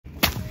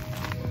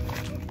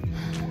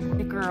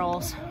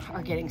girls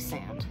are getting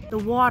sand. The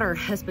water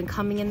has been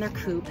coming in their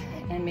coop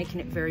and making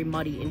it very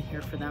muddy in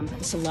here for them.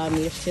 This allowed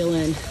me to fill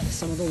in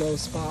some of the low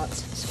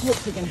spots. It's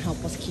hopefully gonna help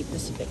us keep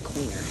this a bit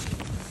cleaner.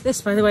 This,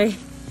 by the way,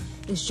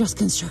 is just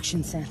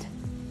construction sand.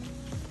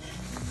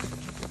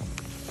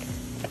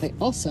 I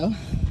also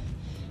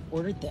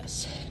ordered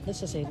this.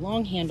 This is a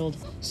long-handled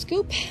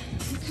scoop.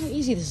 Look how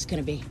easy this is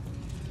gonna be.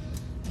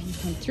 I can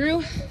come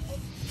through,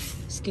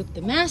 scoop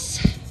the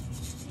mess,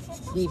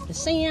 leave the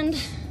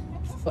sand.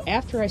 But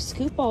after I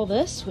scoop all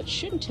this, which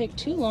shouldn't take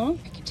too long,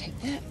 I can take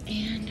that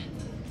and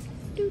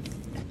doot.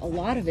 A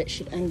lot of it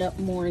should end up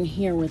more in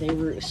here where they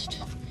roost.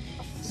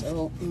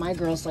 So my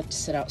girls like to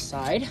sit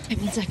outside. That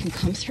means I can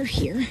come through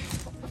here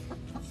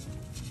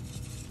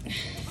and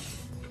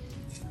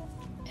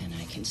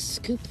I can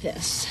scoop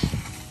this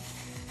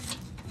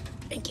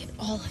and get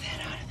all of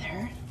that out of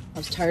there. I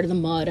was tired of the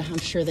mud. I'm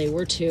sure they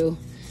were too.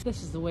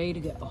 This is the way to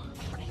go.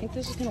 I think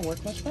this is gonna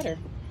work much better.